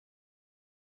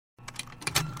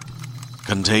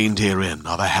Contained herein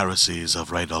are the heresies of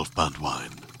Radolf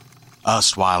Burntwine,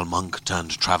 erstwhile monk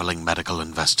turned traveling medical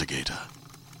investigator.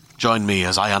 Join me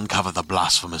as I uncover the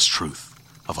blasphemous truth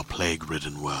of a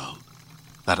plague-ridden world,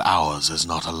 that ours is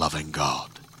not a loving God,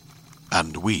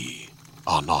 and we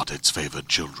are not its favored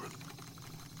children.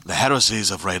 The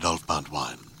heresies of Radolf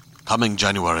Burntwine, coming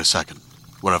January 2nd,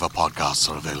 wherever podcasts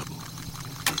are available.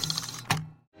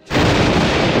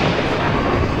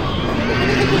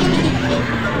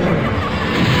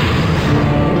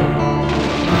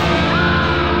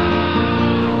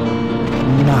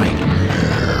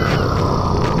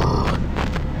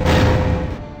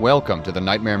 Welcome to the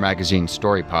Nightmare Magazine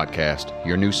Story Podcast,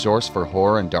 your new source for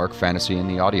horror and dark fantasy in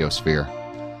the audiosphere.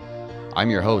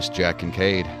 I'm your host, Jack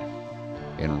Kincaid,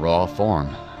 in raw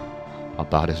form,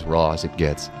 about as raw as it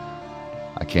gets.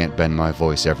 I can't bend my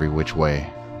voice every which way,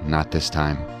 not this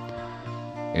time.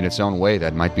 In its own way,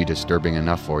 that might be disturbing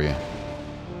enough for you.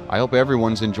 I hope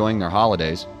everyone's enjoying their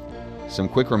holidays. Some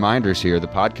quick reminders here: the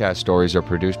podcast stories are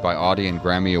produced by Audie and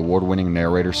Grammy award-winning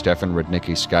narrator Stefan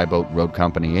Rudnicki Skyboat Road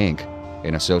Company, Inc.,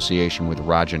 in association with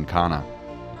Rajan Khanna.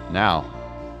 Now,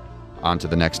 on to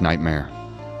the next nightmare.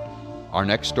 Our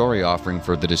next story offering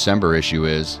for the December issue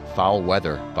is Foul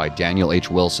Weather by Daniel H.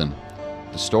 Wilson.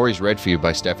 The story's read for you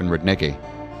by Stefan Rudnicki.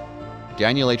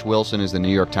 Daniel H. Wilson is the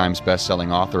New York Times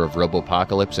best-selling author of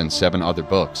Robopocalypse and 7 other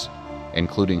books,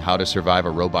 including How to Survive a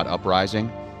Robot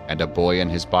Uprising and A Boy and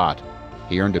His Bot.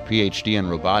 He earned a PhD in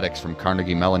robotics from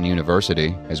Carnegie Mellon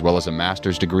University, as well as a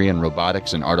master's degree in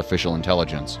robotics and artificial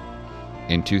intelligence.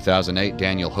 In 2008,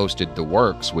 Daniel hosted The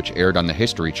Works, which aired on the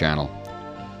History Channel.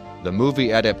 The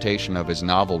movie adaptation of his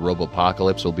novel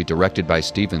Robopocalypse will be directed by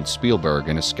Steven Spielberg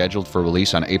and is scheduled for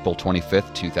release on April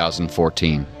 25,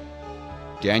 2014.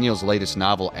 Daniel's latest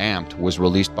novel, Amped, was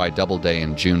released by Doubleday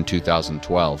in June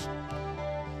 2012.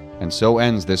 And so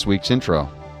ends this week's intro.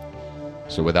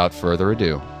 So without further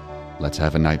ado, let's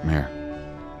have a nightmare.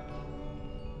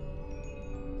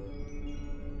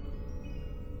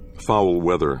 Foul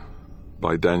Weather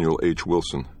by Daniel H.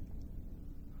 Wilson.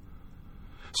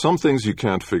 Some things you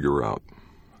can't figure out,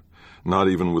 not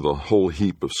even with a whole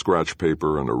heap of scratch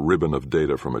paper and a ribbon of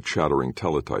data from a chattering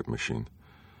teletype machine.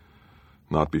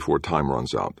 Not before time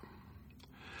runs out.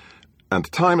 And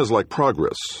time is like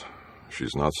progress.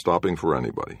 She's not stopping for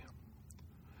anybody.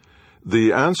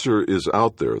 The answer is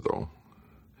out there, though,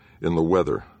 in the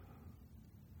weather.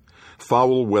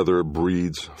 Foul weather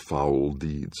breeds foul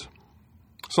deeds.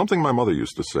 Something my mother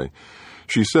used to say.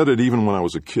 She said it even when I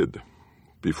was a kid,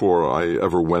 before I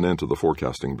ever went into the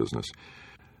forecasting business.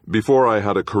 Before I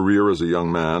had a career as a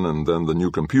young man, and then the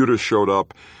new computers showed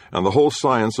up, and the whole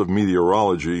science of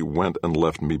meteorology went and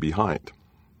left me behind.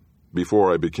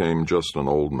 Before I became just an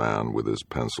old man with his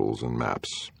pencils and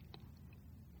maps.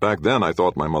 Back then I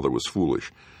thought my mother was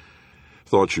foolish.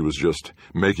 Thought she was just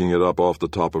making it up off the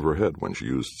top of her head when she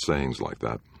used sayings like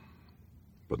that.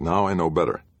 But now I know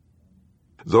better.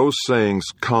 Those sayings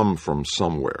come from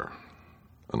somewhere,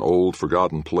 an old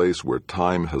forgotten place where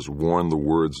time has worn the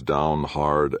words down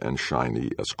hard and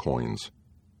shiny as coins.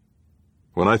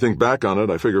 When I think back on it,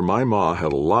 I figure my ma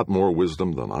had a lot more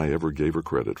wisdom than I ever gave her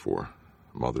credit for.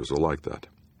 Mothers are like that.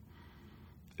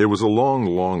 It was a long,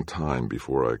 long time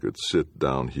before I could sit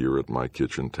down here at my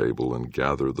kitchen table and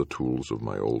gather the tools of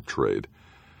my old trade,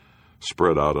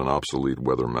 spread out an obsolete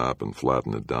weather map and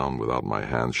flatten it down without my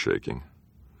hands shaking.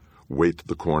 Weight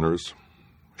the corners,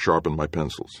 sharpen my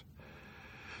pencils.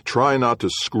 Try not to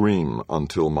scream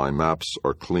until my maps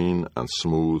are clean and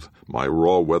smooth, my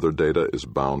raw weather data is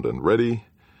bound and ready,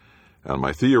 and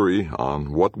my theory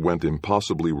on what went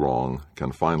impossibly wrong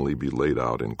can finally be laid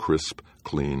out in crisp,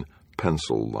 clean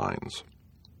pencil lines.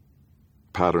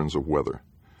 Patterns of weather.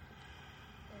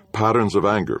 Patterns of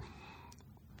anger.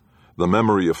 The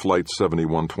memory of Flight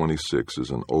 7126 is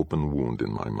an open wound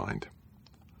in my mind.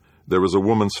 There is a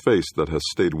woman's face that has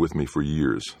stayed with me for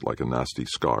years, like a nasty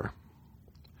scar.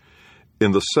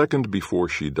 In the second before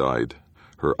she died,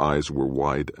 her eyes were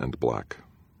wide and black.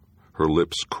 Her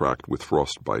lips cracked with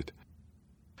frostbite.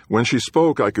 When she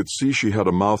spoke, I could see she had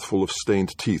a mouthful of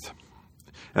stained teeth.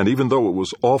 And even though it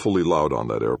was awfully loud on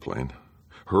that airplane,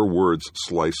 her words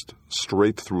sliced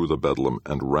straight through the bedlam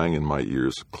and rang in my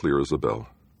ears clear as a bell.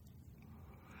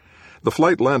 The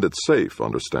flight landed safe,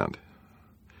 understand.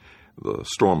 The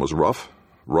storm was rough,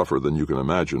 rougher than you can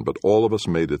imagine, but all of us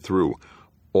made it through,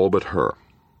 all but her.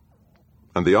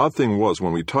 And the odd thing was,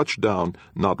 when we touched down,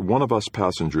 not one of us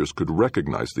passengers could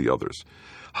recognize the others.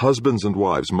 Husbands and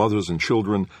wives, mothers and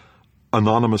children,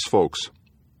 anonymous folks.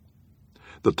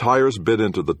 The tires bit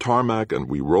into the tarmac and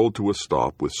we rolled to a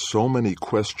stop with so many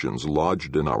questions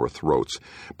lodged in our throats.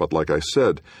 But like I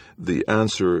said, the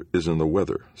answer is in the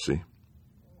weather, see?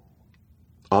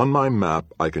 On my map,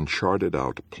 I can chart it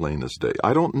out plain as day.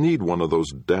 I don't need one of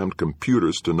those damned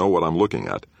computers to know what I'm looking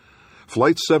at.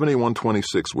 Flight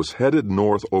 7126 was headed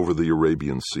north over the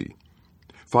Arabian Sea,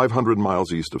 500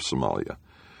 miles east of Somalia,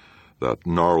 that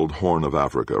gnarled horn of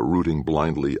Africa rooting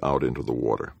blindly out into the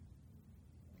water.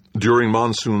 During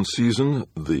monsoon season,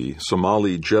 the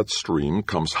Somali jet stream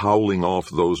comes howling off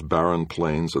those barren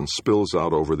plains and spills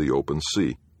out over the open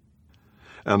sea.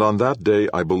 And on that day,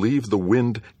 I believe the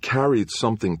wind carried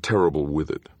something terrible with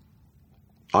it.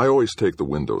 I always take the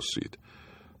window seat.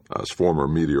 As former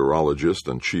meteorologist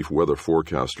and chief weather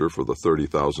forecaster for the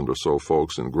 30,000 or so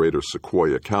folks in greater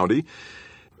Sequoia County,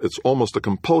 it's almost a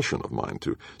compulsion of mine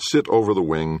to sit over the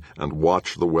wing and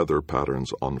watch the weather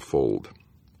patterns unfold.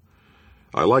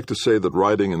 I like to say that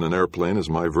riding in an airplane is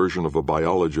my version of a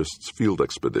biologist's field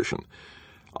expedition.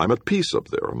 I'm at peace up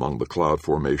there among the cloud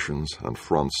formations and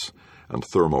fronts and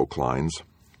thermoclines.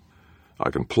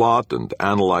 I can plot and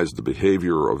analyze the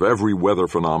behavior of every weather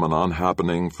phenomenon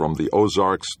happening from the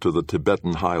Ozarks to the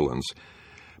Tibetan highlands.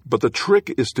 But the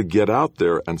trick is to get out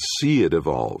there and see it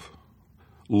evolve.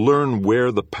 Learn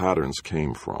where the patterns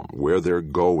came from, where they're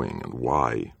going, and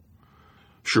why.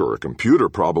 Sure, a computer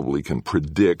probably can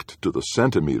predict to the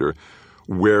centimeter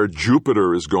where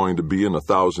Jupiter is going to be in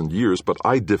 1,000 years, but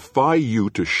I defy you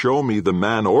to show me the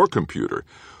man or computer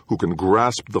who can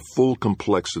grasp the full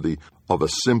complexity of a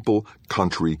simple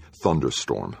country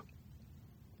thunderstorm.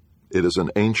 It is an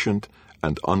ancient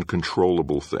and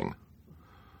uncontrollable thing.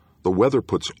 The weather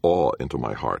puts awe into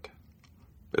my heart.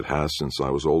 It has since I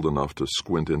was old enough to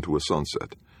squint into a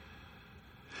sunset.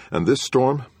 And this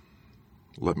storm,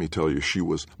 let me tell you, she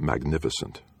was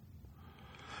magnificent.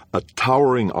 A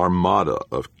towering armada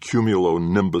of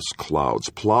cumulonimbus clouds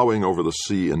plowing over the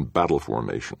sea in battle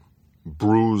formation,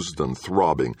 bruised and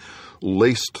throbbing,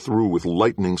 laced through with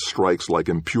lightning strikes like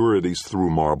impurities through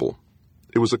marble.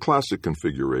 It was a classic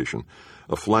configuration,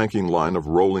 a flanking line of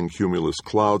rolling cumulus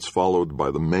clouds followed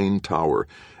by the main tower,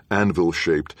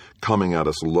 anvil-shaped, coming at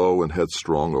us low and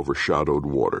headstrong over shadowed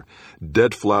water,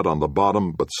 dead flat on the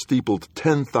bottom but steepled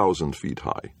 10,000 feet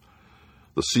high.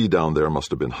 The sea down there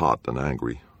must have been hot and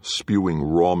angry, spewing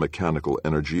raw mechanical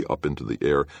energy up into the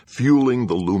air, fueling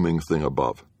the looming thing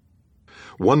above.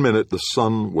 1 minute the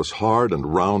sun was hard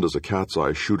and round as a cat's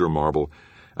eye shooter marble,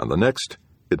 and the next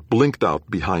it blinked out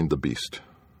behind the beast.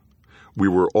 We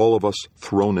were all of us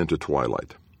thrown into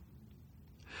twilight.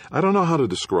 I don't know how to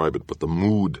describe it, but the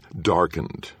mood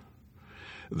darkened.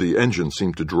 The engine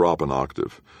seemed to drop an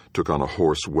octave, took on a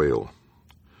hoarse wail.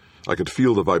 I could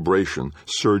feel the vibration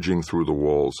surging through the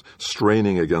walls,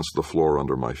 straining against the floor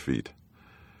under my feet,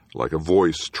 like a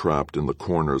voice trapped in the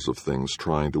corners of things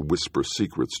trying to whisper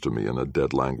secrets to me in a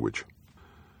dead language.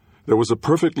 There was a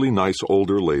perfectly nice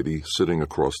older lady sitting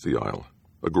across the aisle,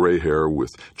 a gray hair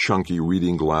with chunky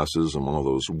reading glasses and one of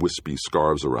those wispy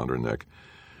scarves around her neck.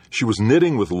 She was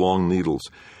knitting with long needles,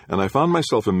 and I found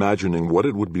myself imagining what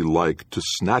it would be like to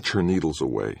snatch her needles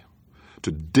away,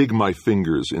 to dig my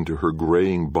fingers into her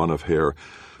graying bun of hair,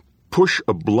 push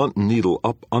a blunt needle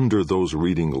up under those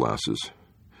reading glasses,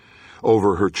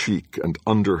 over her cheek and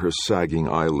under her sagging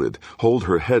eyelid, hold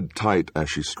her head tight as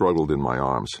she struggled in my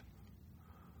arms.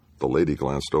 The lady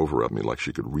glanced over at me like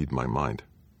she could read my mind.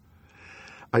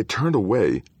 I turned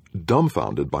away,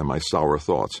 dumbfounded by my sour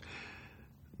thoughts,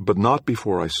 but not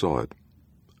before I saw it.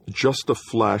 Just a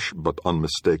flash, but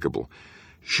unmistakable.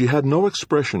 She had no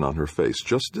expression on her face,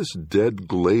 just this dead,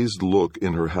 glazed look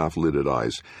in her half-lidded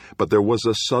eyes, but there was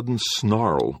a sudden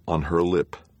snarl on her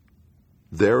lip.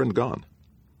 There and gone.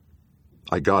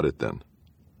 I got it then.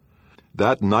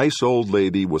 That nice old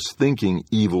lady was thinking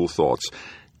evil thoughts,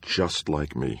 just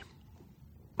like me.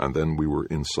 And then we were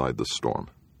inside the storm.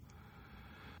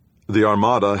 The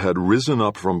Armada had risen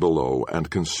up from below and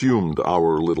consumed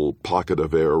our little pocket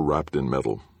of air wrapped in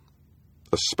metal.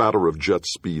 A spatter of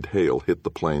jet-speed hail hit the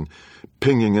plane,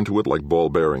 pinging into it like ball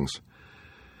bearings.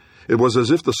 It was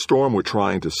as if the storm were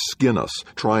trying to skin us,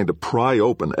 trying to pry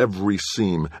open every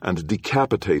seam and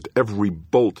decapitate every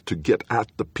bolt to get at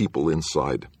the people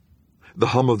inside. The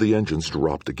hum of the engines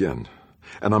dropped again,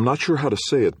 and I'm not sure how to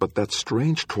say it, but that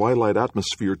strange twilight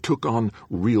atmosphere took on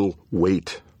real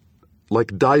weight.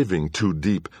 Like diving too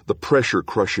deep, the pressure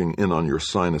crushing in on your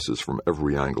sinuses from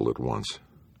every angle at once.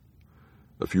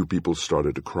 A few people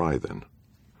started to cry then.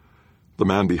 The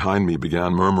man behind me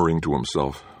began murmuring to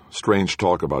himself, strange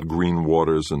talk about green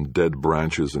waters and dead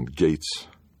branches and gates.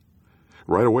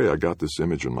 Right away I got this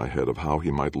image in my head of how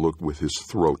he might look with his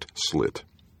throat slit,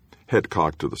 head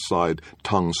cocked to the side,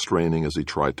 tongue straining as he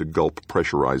tried to gulp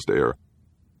pressurized air.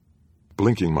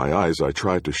 Blinking my eyes, I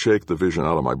tried to shake the vision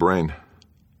out of my brain,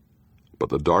 but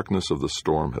the darkness of the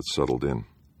storm had settled in.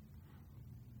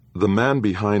 The man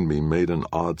behind me made an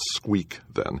odd squeak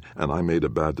then, and I made a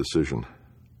bad decision.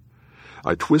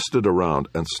 I twisted around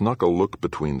and snuck a look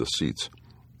between the seats.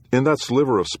 In that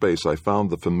sliver of space, I found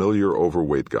the familiar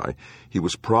overweight guy. He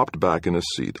was propped back in his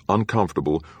seat,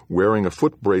 uncomfortable, wearing a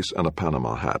foot brace and a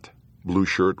Panama hat, blue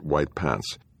shirt, white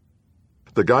pants.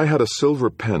 The guy had a silver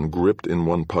pen gripped in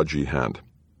one pudgy hand,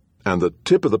 and the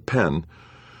tip of the pen,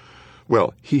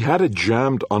 well, he had it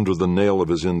jammed under the nail of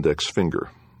his index finger.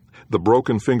 The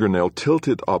broken fingernail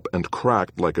tilted up and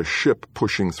cracked like a ship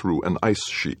pushing through an ice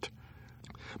sheet.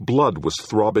 Blood was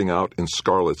throbbing out in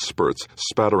scarlet spurts,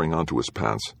 spattering onto his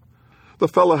pants. The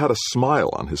fella had a smile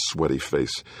on his sweaty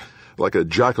face, like a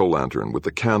jack-o'-lantern with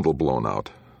the candle blown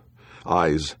out.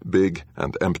 Eyes big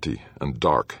and empty and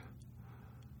dark.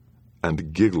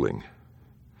 And giggling.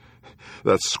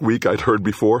 That squeak I'd heard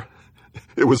before?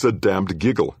 It was a damned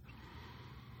giggle.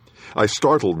 I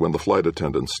startled when the flight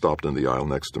attendant stopped in the aisle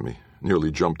next to me, nearly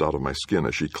jumped out of my skin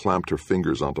as she clamped her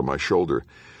fingers onto my shoulder.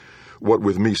 What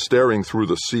with me staring through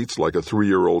the seats like a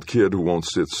 3-year-old kid who won't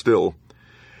sit still,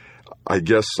 I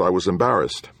guess I was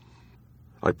embarrassed.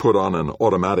 I put on an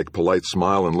automatic polite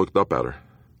smile and looked up at her.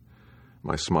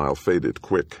 My smile faded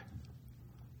quick.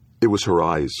 It was her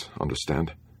eyes,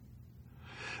 understand?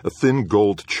 A thin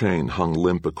gold chain hung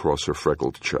limp across her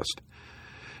freckled chest,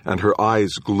 and her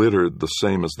eyes glittered the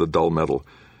same as the dull metal,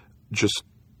 just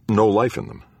no life in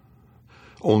them.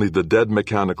 Only the dead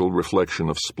mechanical reflection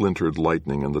of splintered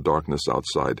lightning in the darkness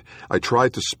outside. I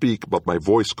tried to speak, but my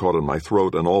voice caught in my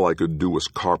throat, and all I could do was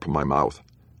carp my mouth.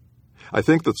 I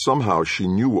think that somehow she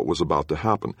knew what was about to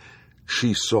happen.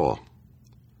 She saw.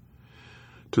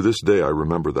 To this day, I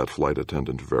remember that flight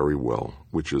attendant very well,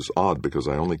 which is odd because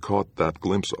I only caught that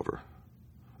glimpse of her.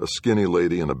 A skinny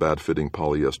lady in a bad-fitting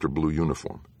polyester blue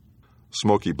uniform,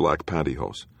 smoky black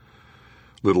pantyhose,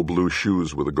 little blue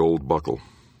shoes with a gold buckle.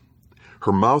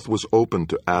 Her mouth was open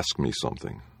to ask me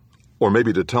something, or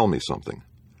maybe to tell me something.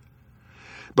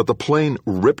 But the plane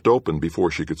ripped open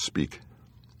before she could speak.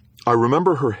 I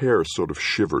remember her hair sort of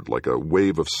shivered like a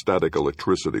wave of static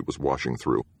electricity was washing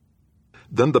through.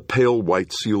 Then the pale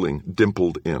white ceiling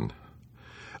dimpled in.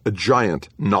 A giant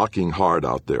knocking hard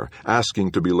out there,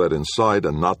 asking to be let inside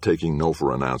and not taking no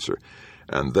for an answer.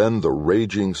 And then the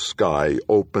raging sky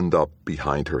opened up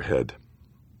behind her head.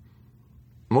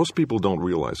 Most people don't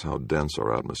realize how dense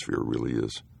our atmosphere really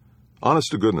is.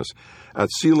 Honest to goodness,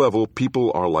 at sea level, people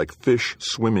are like fish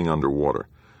swimming underwater.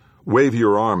 Wave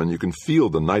your arm and you can feel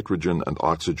the nitrogen and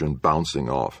oxygen bouncing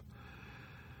off.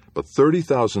 But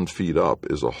 30,000 feet up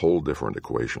is a whole different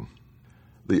equation.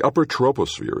 The upper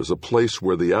troposphere is a place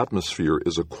where the atmosphere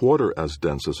is a quarter as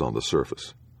dense as on the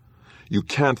surface. You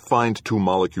can't find 2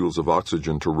 molecules of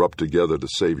oxygen to rub together to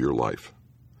save your life.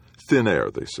 Thin air,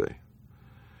 they say.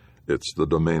 It's the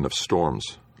domain of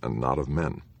storms and not of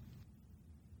men.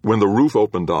 When the roof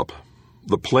opened up,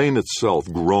 the plane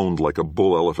itself groaned like a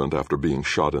bull elephant after being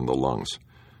shot in the lungs.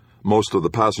 Most of the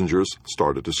passengers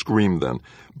started to scream then,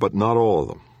 but not all of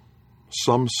them.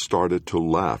 Some started to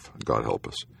laugh, God help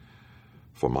us.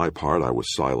 For my part, I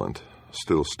was silent,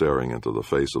 still staring into the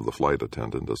face of the flight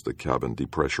attendant as the cabin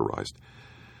depressurized.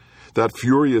 That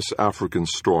furious African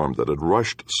storm that had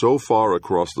rushed so far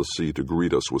across the sea to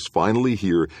greet us was finally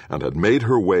here and had made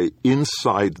her way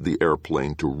inside the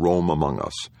airplane to roam among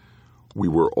us. We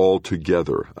were all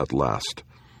together at last.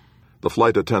 The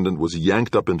flight attendant was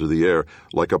yanked up into the air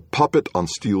like a puppet on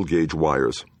steel gauge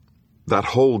wires. That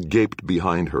hole gaped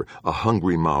behind her, a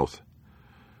hungry mouth.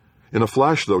 In a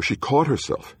flash, though, she caught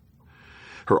herself.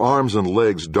 Her arms and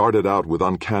legs darted out with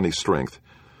uncanny strength.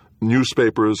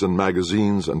 Newspapers and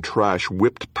magazines and trash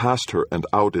whipped past her and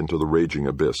out into the raging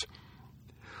abyss.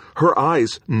 Her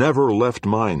eyes never left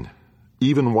mine,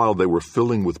 even while they were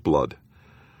filling with blood.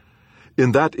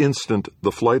 In that instant,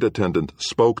 the flight attendant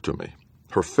spoke to me.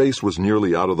 Her face was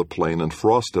nearly out of the plane, and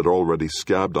frost had already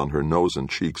scabbed on her nose and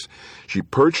cheeks. She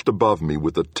perched above me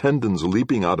with the tendons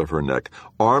leaping out of her neck,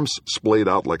 arms splayed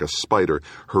out like a spider,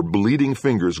 her bleeding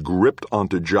fingers gripped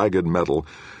onto jagged metal.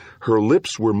 Her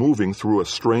lips were moving through a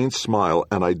strange smile,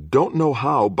 and I don't know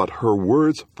how, but her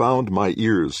words found my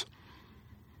ears.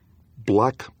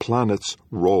 "Black planets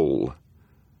roll,"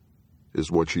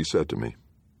 is what she said to me.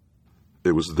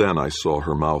 It was then I saw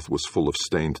her mouth was full of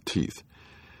stained teeth.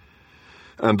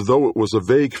 And though it was a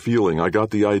vague feeling, I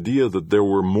got the idea that there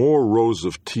were more rows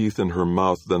of teeth in her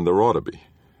mouth than there ought to be.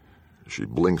 She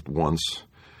blinked once.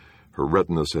 Her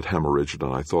retinas had hemorrhaged,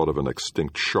 and I thought of an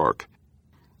extinct shark.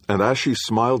 And as she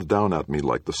smiled down at me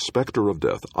like the specter of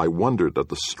death, I wondered at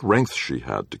the strength she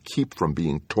had to keep from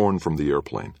being torn from the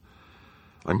airplane.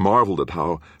 I marveled at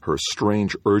how her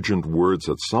strange, urgent words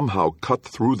had somehow cut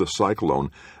through the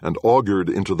cyclone and augured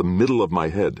into the middle of my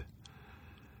head.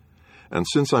 And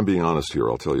since I'm being honest here,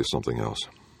 I'll tell you something else.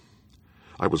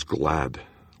 I was glad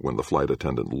when the flight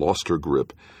attendant lost her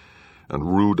grip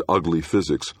and rude, ugly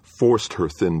physics forced her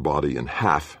thin body in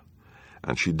half,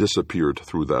 and she disappeared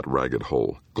through that ragged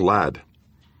hole. Glad.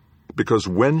 Because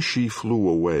when she flew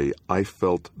away, I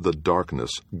felt the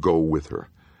darkness go with her,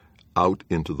 out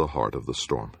into the heart of the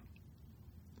storm.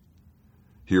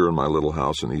 Here in my little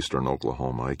house in eastern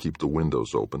Oklahoma, I keep the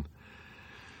windows open.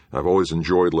 I've always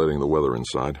enjoyed letting the weather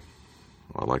inside.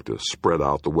 I like to spread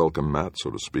out the welcome mat,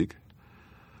 so to speak.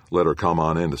 Let her come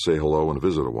on in to say hello and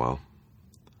visit a while.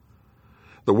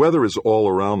 The weather is all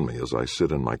around me as I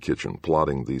sit in my kitchen,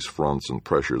 plotting these fronts and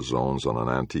pressure zones on an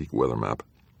antique weather map.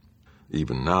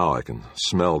 Even now I can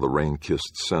smell the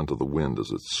rain-kissed scent of the wind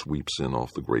as it sweeps in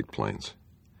off the Great Plains.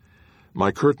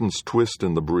 My curtains twist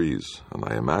in the breeze, and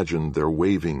I imagine they're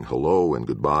waving hello and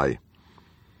goodbye.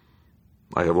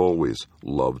 I have always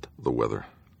loved the weather.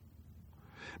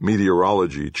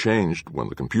 Meteorology changed when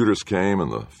the computers came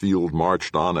and the field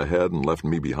marched on ahead and left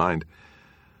me behind.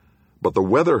 But the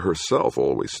weather herself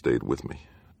always stayed with me.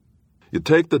 You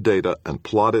take the data and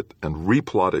plot it and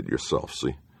replot it yourself,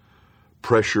 see?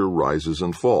 Pressure rises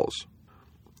and falls.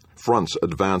 Fronts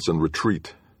advance and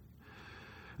retreat.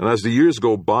 And as the years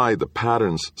go by, the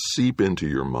patterns seep into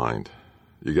your mind.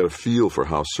 You get a feel for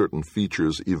how certain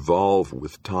features evolve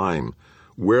with time,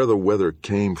 where the weather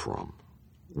came from,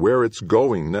 where it's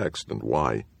going next, and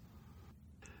why.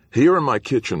 Here in my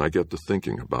kitchen, I get to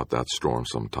thinking about that storm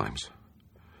sometimes.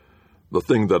 The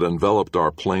thing that enveloped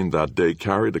our plane that day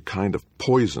carried a kind of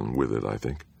poison with it, I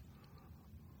think.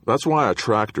 That's why I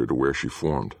tracked her to where she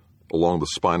formed, along the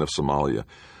spine of Somalia,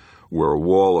 where a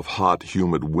wall of hot,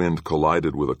 humid wind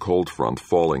collided with a cold front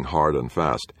falling hard and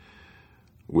fast.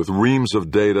 With reams of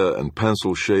data and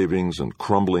pencil shavings and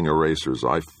crumbling erasers,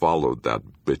 I followed that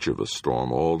bitch of a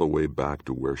storm all the way back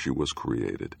to where she was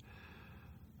created.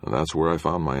 And that's where I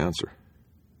found my answer.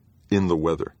 In the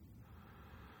weather.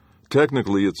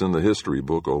 Technically, it's in the history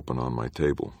book open on my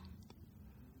table.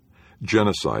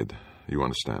 Genocide, you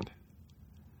understand.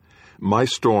 My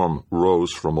storm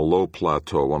rose from a low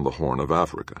plateau on the Horn of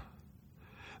Africa.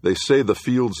 They say the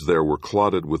fields there were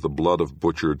clotted with the blood of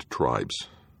butchered tribes.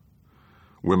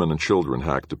 Women and children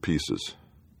hacked to pieces.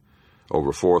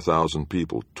 Over 4,000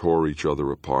 people tore each other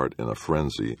apart in a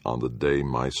frenzy on the day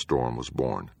my storm was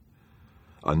born.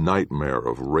 A nightmare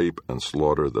of rape and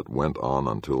slaughter that went on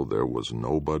until there was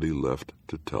nobody left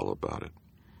to tell about it.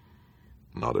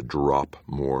 Not a drop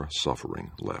more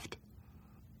suffering left.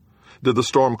 Did the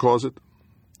storm cause it?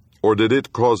 Or did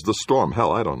it cause the storm?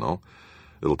 Hell, I don't know.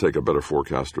 It'll take a better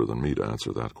forecaster than me to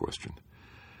answer that question.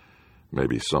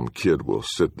 Maybe some kid will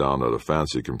sit down at a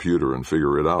fancy computer and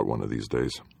figure it out one of these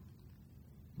days.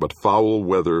 But foul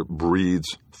weather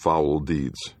breeds foul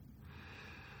deeds.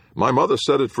 My mother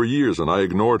said it for years, and I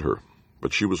ignored her,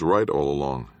 but she was right all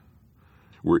along.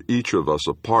 We're each of us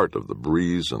a part of the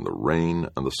breeze and the rain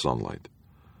and the sunlight.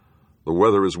 The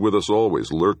weather is with us always,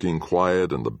 lurking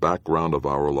quiet in the background of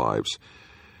our lives.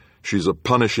 She's a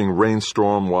punishing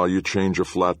rainstorm while you change a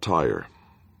flat tire,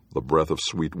 the breath of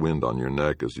sweet wind on your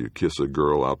neck as you kiss a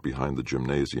girl out behind the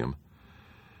gymnasium.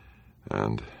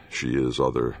 And she is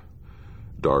other,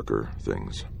 darker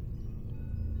things.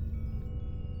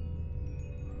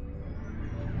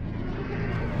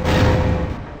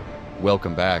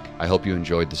 Welcome back. I hope you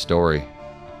enjoyed the story.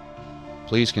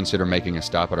 Please consider making a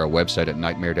stop at our website at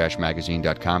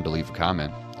nightmare-magazine.com to leave a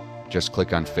comment. Just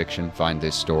click on fiction, find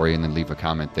this story, and then leave a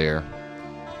comment there.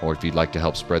 Or if you'd like to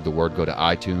help spread the word, go to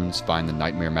iTunes, find the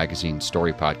Nightmare Magazine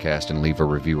Story Podcast, and leave a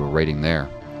review or rating there.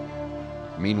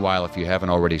 Meanwhile, if you haven't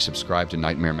already subscribed to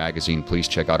Nightmare Magazine, please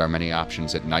check out our many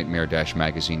options at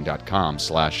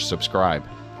nightmare-magazine.com/subscribe.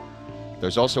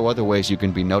 There's also other ways you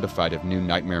can be notified of new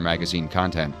Nightmare Magazine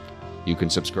content. You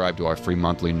can subscribe to our free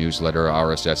monthly newsletter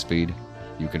RSS feed.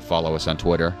 You can follow us on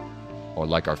Twitter or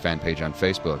like our fan page on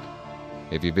Facebook.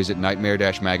 If you visit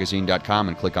nightmare-magazine.com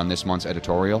and click on this month's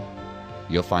editorial,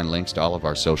 you'll find links to all of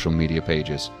our social media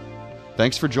pages.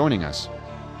 Thanks for joining us.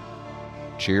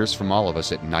 Cheers from all of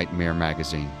us at Nightmare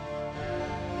Magazine.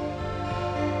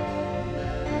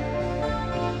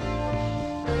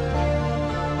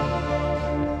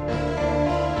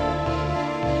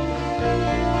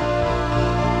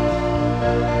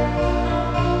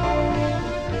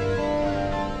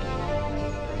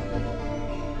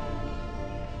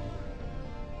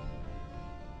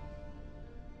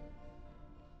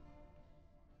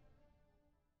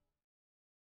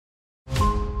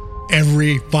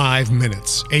 Every 5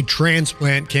 minutes, a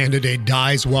transplant candidate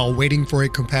dies while waiting for a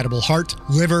compatible heart,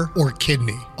 liver, or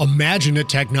kidney. Imagine a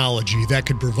technology that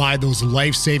could provide those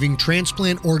life-saving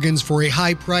transplant organs for a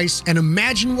high price, and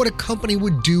imagine what a company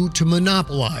would do to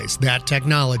monopolize that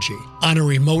technology. On a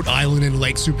remote island in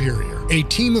Lake Superior, a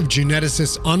team of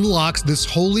geneticists unlocks this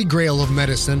holy grail of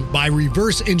medicine by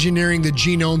reverse engineering the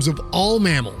genomes of all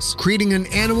mammals, creating an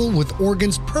animal with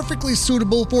organs perfectly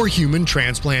suitable for human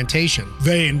transplantation.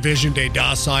 They envisioned a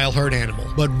docile herd animal,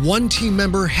 but one team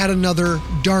member had another,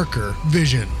 darker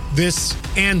vision. This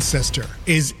ancestor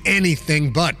is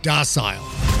anything but docile.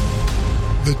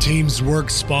 The team's work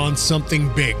spawned something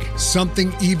big,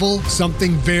 something evil,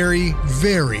 something very,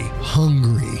 very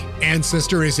hungry.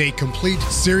 Ancestor is a complete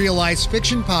serialized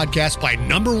fiction podcast by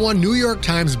 #1 New York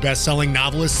Times bestselling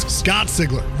novelist Scott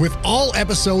Sigler, with all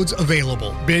episodes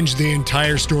available. Binge the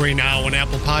entire story now on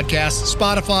Apple Podcasts,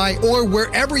 Spotify, or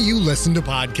wherever you listen to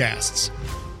podcasts.